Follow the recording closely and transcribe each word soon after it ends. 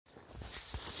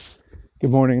Good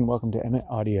morning and welcome to Emmett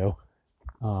Audio.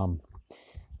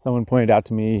 Someone pointed out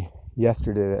to me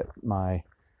yesterday that my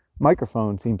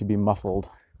microphone seemed to be muffled,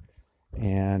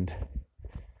 and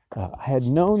I had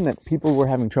known that people were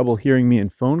having trouble hearing me in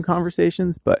phone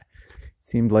conversations, but it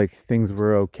seemed like things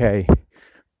were okay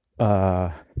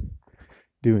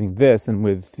doing this and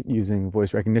with using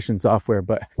voice recognition software.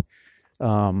 But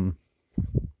then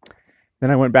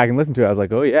I went back and listened to it. I was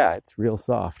like, oh yeah, it's real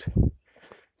soft.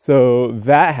 So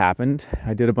that happened.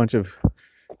 I did a bunch of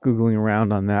Googling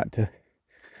around on that to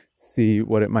see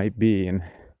what it might be, and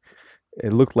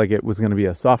it looked like it was going to be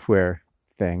a software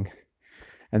thing.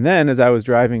 And then as I was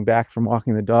driving back from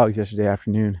walking the dogs yesterday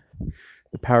afternoon,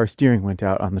 the power steering went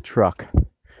out on the truck.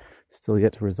 Still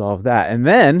yet to resolve that. And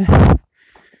then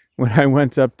when I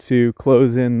went up to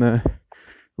close in the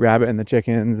rabbit and the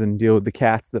chickens and deal with the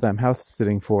cats that I'm house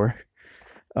sitting for,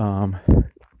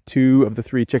 2 of the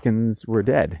 3 chickens were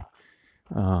dead.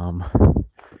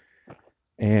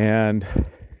 And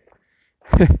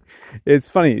it's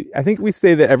funny. I think we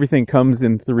say that everything comes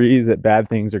in threes, that bad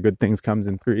things or good things comes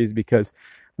in threes, because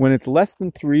when it's less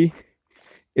than 3,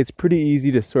 it's pretty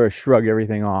easy to sort of shrug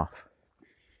everything off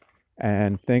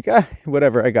and think,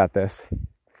 whatever, I got this.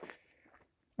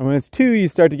 And when it's 2, you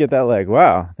start to get that like,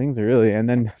 wow, things are really, and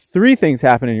then 3 things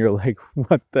happen and you're like,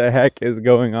 what the heck is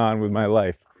going on with my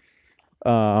life?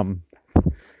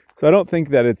 So I don't think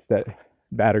that it's that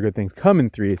bad or good things come in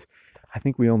threes. I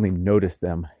think we only notice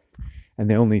them, and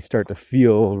they only start to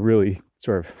feel really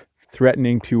sort of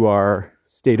threatening to our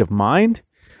state of mind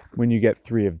when you get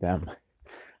 3 of them.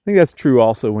 I think that's true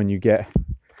also when you get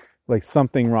like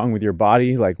something wrong with your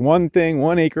body, like 1 thing,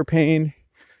 1 ache or pain,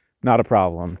 not a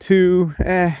problem. 2,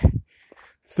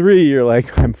 3, you're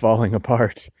like, I'm falling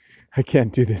apart. I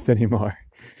can't do this anymore.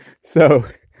 So,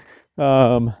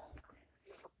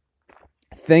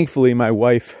 thankfully, my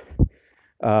wife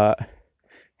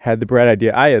had the bright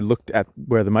idea. I had looked at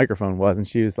where the microphone was, and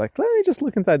she was like, let me just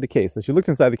look inside the case. So she looked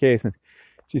inside the case, and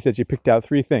she said she picked out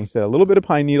 3 things. She said a little bit of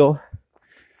pine needle,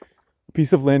 a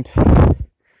piece of lint,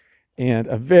 and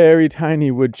a very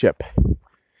tiny wood chip.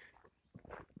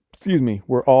 Excuse me,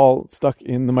 were all stuck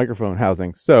in the microphone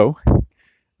housing. So,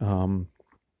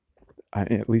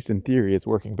 at least in theory, it's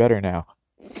working better now.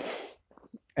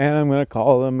 And I'm going to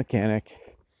call the mechanic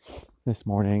this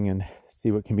morning and see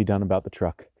what can be done about the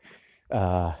truck.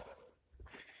 There's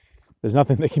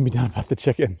nothing that can be done about the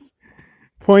chickens.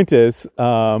 Point is,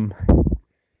 well,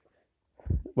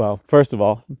 first of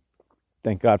all,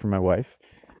 thank God for my wife,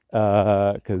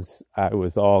 because I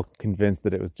was all convinced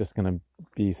that it was just going to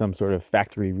be some sort of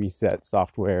factory reset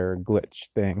software glitch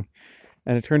thing,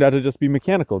 and it turned out to just be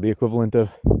mechanical, the equivalent of,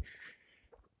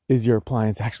 is your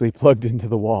appliance actually plugged into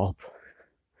the wall?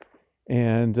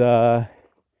 And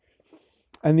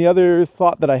the other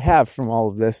thought that I have from all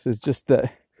of this is just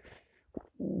that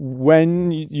when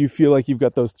you feel like you've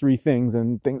got those 3 things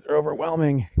and things are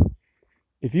overwhelming,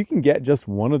 if you can get just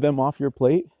one of them off your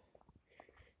plate,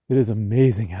 it is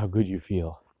amazing how good you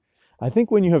feel. I think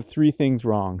when you have 3 things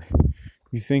wrong,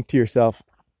 you think to yourself,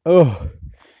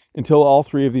 until all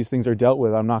 3 of these things are dealt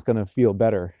with, I'm not going to feel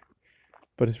better.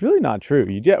 But it's really not true.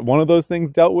 You get one of those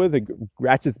things dealt with, it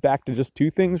ratchets back to just 2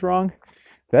 things wrong.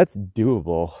 That's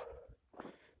doable.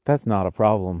 That's not a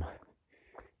problem.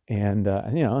 And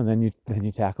and then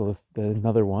you tackle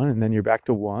another one, and then you're back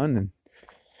to 1, and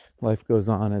life goes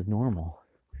on as normal.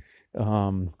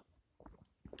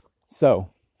 So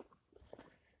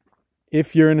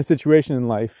if you're in a situation in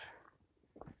life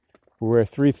where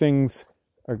 3 things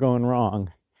are going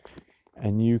wrong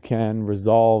and you can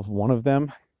resolve one of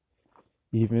them,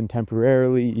 even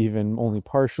temporarily, even only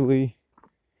partially,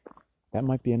 that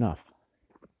might be enough.